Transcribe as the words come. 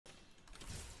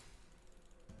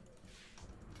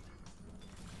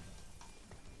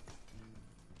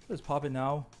Just pop it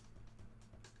now.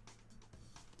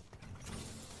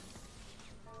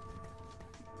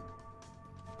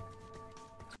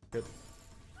 Good.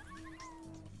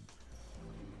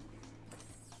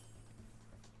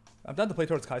 I'm done to play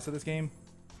towards K3So this game.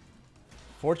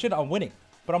 Fortune, I'm winning.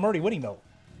 But I'm already winning though.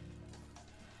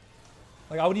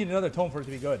 Like, I would need another tone for it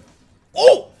to be good.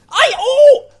 Oh!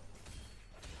 Oh!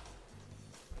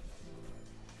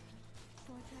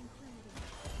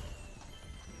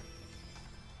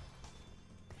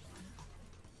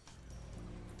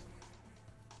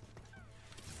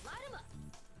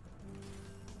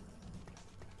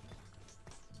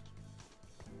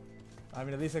 I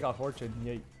mean, at least I got Fortune.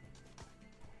 Yay.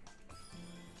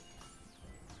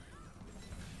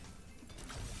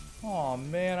 Oh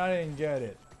man, I didn't get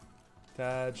it.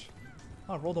 Taj.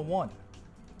 Oh, I rolled a 1.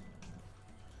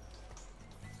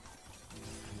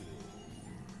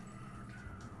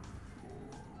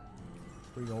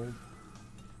 Free gold.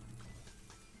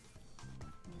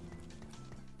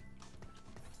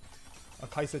 A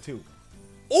K3So too.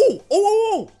 Oh!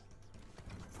 Oh!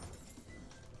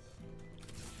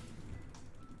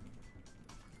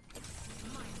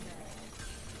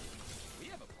 We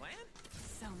have a plan?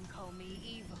 Some call me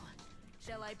evil.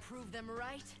 Shall I prove them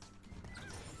right?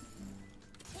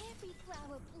 Every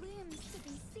flower blooms to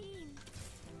be seen.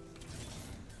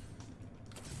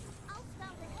 I'll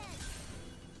scout ahead.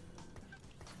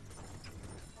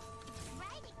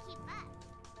 Try to keep up.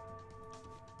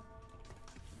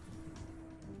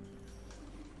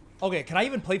 Okay, can I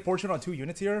even play Fortune on 2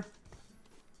 units here?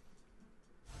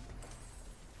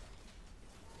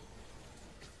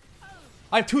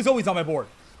 I have 2 Zoes on my board.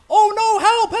 Oh no,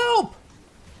 help, help!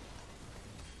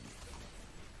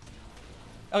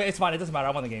 Okay, it's fine. It doesn't matter.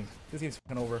 I won the game. This game's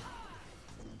fucking over.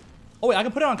 Oh wait, I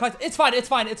can put it on K3So. It's fine. It's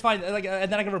fine. It's fine. Like, and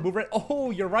then I can remove it.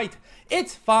 Oh, you're right.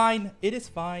 It's fine. It is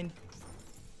fine.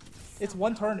 It's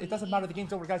 1 turn. It doesn't matter. The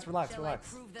game's over, guys. Relax.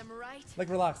 Relax. Like,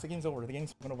 relax. The game's over. The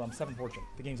game's fucking over. I'm 7 Fortune.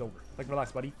 The game's over. Like,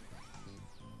 relax, buddy.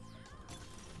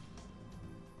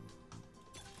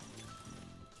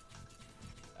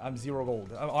 I'm 0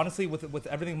 gold. Honestly, with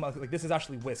everything, like, this is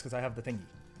actually Whis because I have the thingy.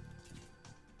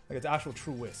 Like, it's actual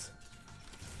true Whis.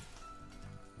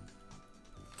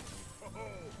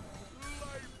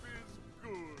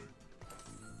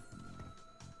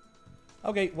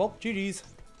 Okay, well, GG's.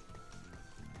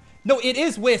 No, it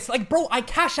is Whis. Like, bro, I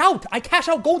cash out. I cash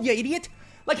out gold, you idiot.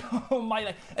 Like, oh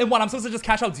my. And what, I'm supposed to just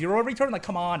cash out 0 every turn? Like,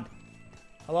 come on.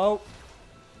 Hello?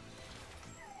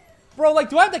 Bro, like,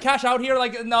 do I have to cash out here?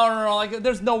 Like, no. Like,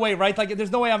 there's no way, right? Like,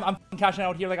 there's no way I'm cashing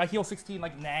out here. Like, I heal 16.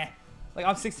 Like, nah. Like,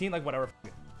 I'm 16. Like, whatever.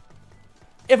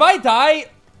 If I die,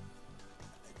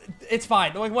 it's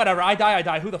fine. Like, whatever. I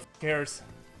die. Who the f cares?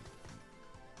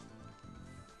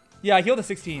 Yeah, I healed the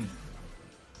 16.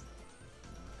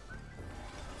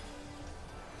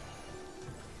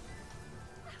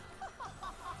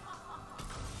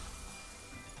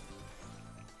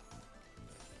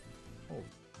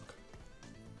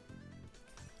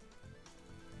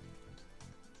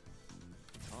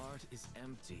 Is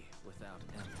empty without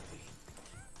empathy.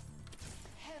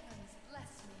 Heavens bless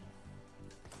me.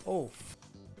 Oh.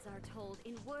 Are told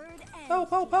in word and Help,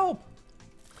 help, help.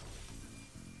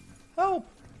 Help.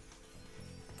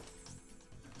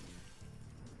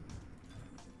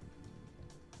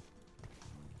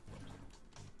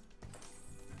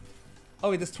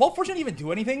 Oh, wait, does 12 Fortune even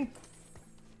do anything?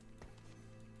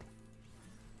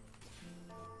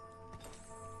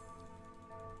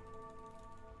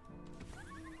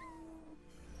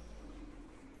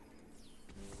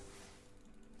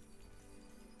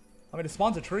 I mean, it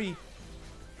spawns a tree.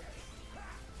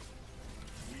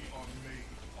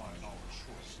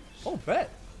 Oh, bet.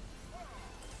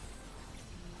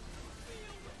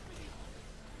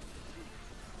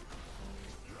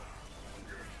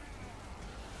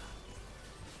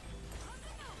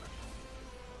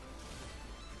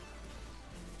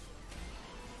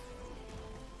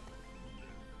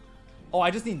 Oh, I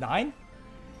just need 9?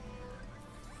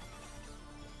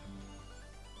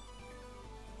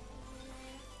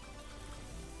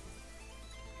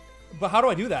 But how do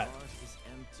I do that? Is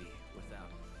empty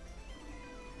without.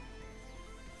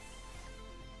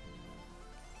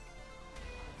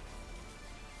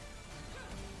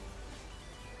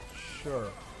 Sure.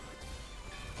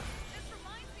 This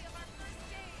reminds me of our first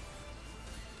date.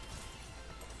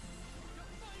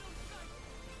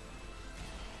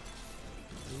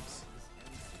 Oops.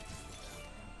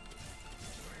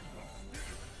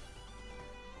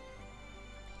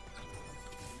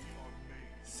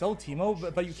 Sell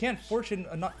Teemo, but you can't Fortune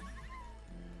not.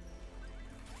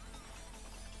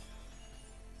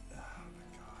 Oh my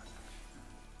god.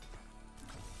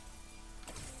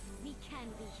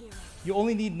 hero. You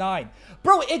only need 9.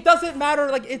 Bro, it doesn't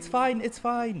matter. Like, it's fine. It's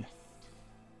fine.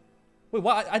 Wait,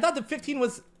 what? I thought the 15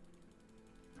 was...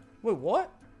 Wait,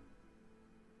 what?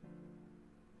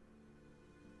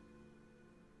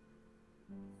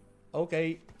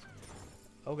 Okay.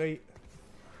 Okay.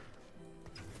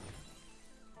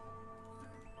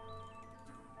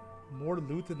 More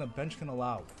loot than the bench can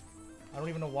allow. I don't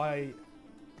even know why...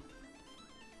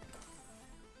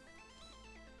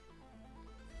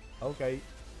 Okay.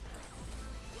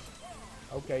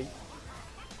 Okay. Okay,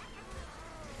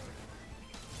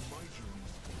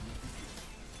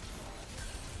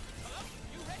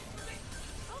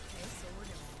 so we're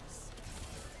doing this.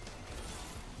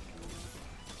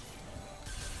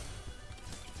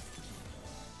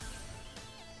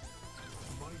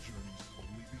 My journey's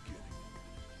only beginning.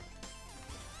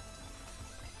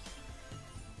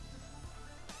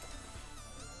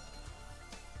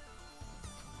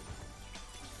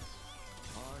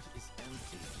 Heart is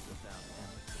empty without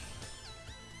empty.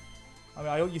 I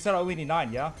mean, you said I only need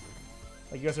 9, yeah?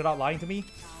 Like, you guys are not lying to me?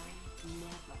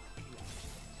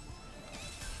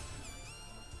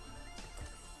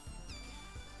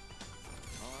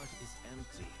 Heart is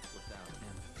empty without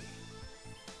empty.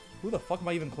 Who the fuck am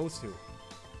I even close to?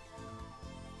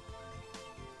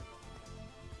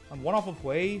 I'm 1 off of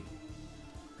play.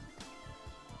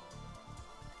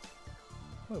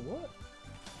 Wait, what?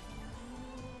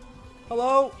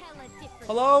 Hello? Hella different.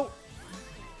 Hello?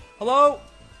 Hello?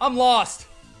 I'm lost.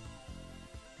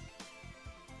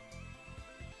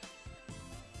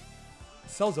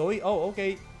 Sell Zoe? Oh,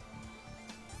 okay.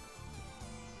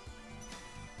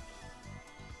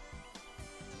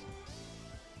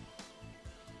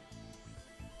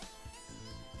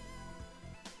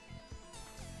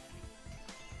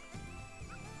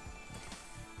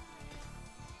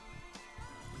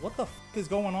 What the f is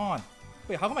going on?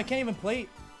 Wait, how come I can't even play?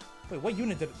 Wait, what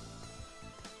unit did it?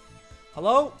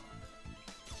 Hello?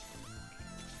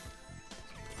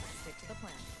 Stick to the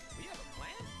plan. We have a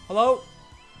plan? Hello?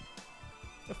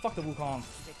 Yeah, fuck the Wukong.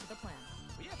 Stick to the plan.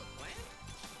 We have a plan?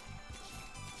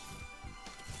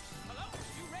 Hello?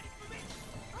 You ready for me?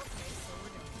 Okay, so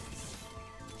we're doing this.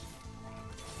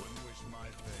 Wouldn't wish my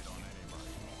fate on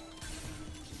anybody.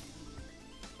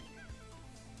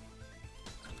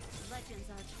 Legends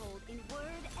are told in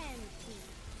word and deed.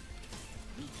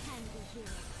 We can be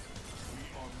heroes. We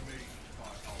are made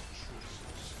by our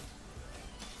choices.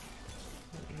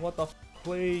 What the f,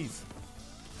 please?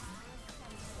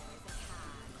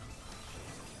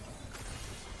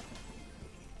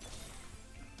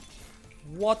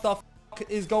 What the f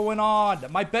is going on?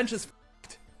 My bench is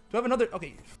f***ed. Do I have another?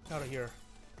 Okay, f out of here.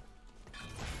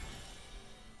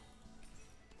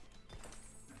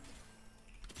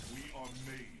 We are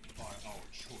made by our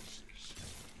choices.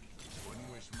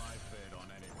 Wouldn't wish my fate on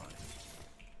anybody.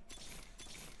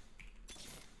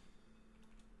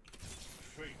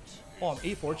 Fate. Oh, I'm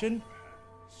 8 fortune?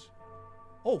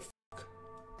 Oh, f.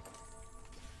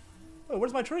 Wait,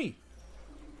 where's my tree?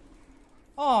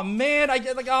 Oh man, I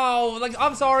get like, oh, like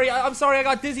I'm sorry, I'm sorry, I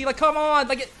got dizzy. Like, come on,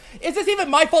 like, is this even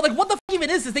my fault? Like, what the f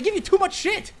even is this? They give you too much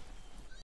shit.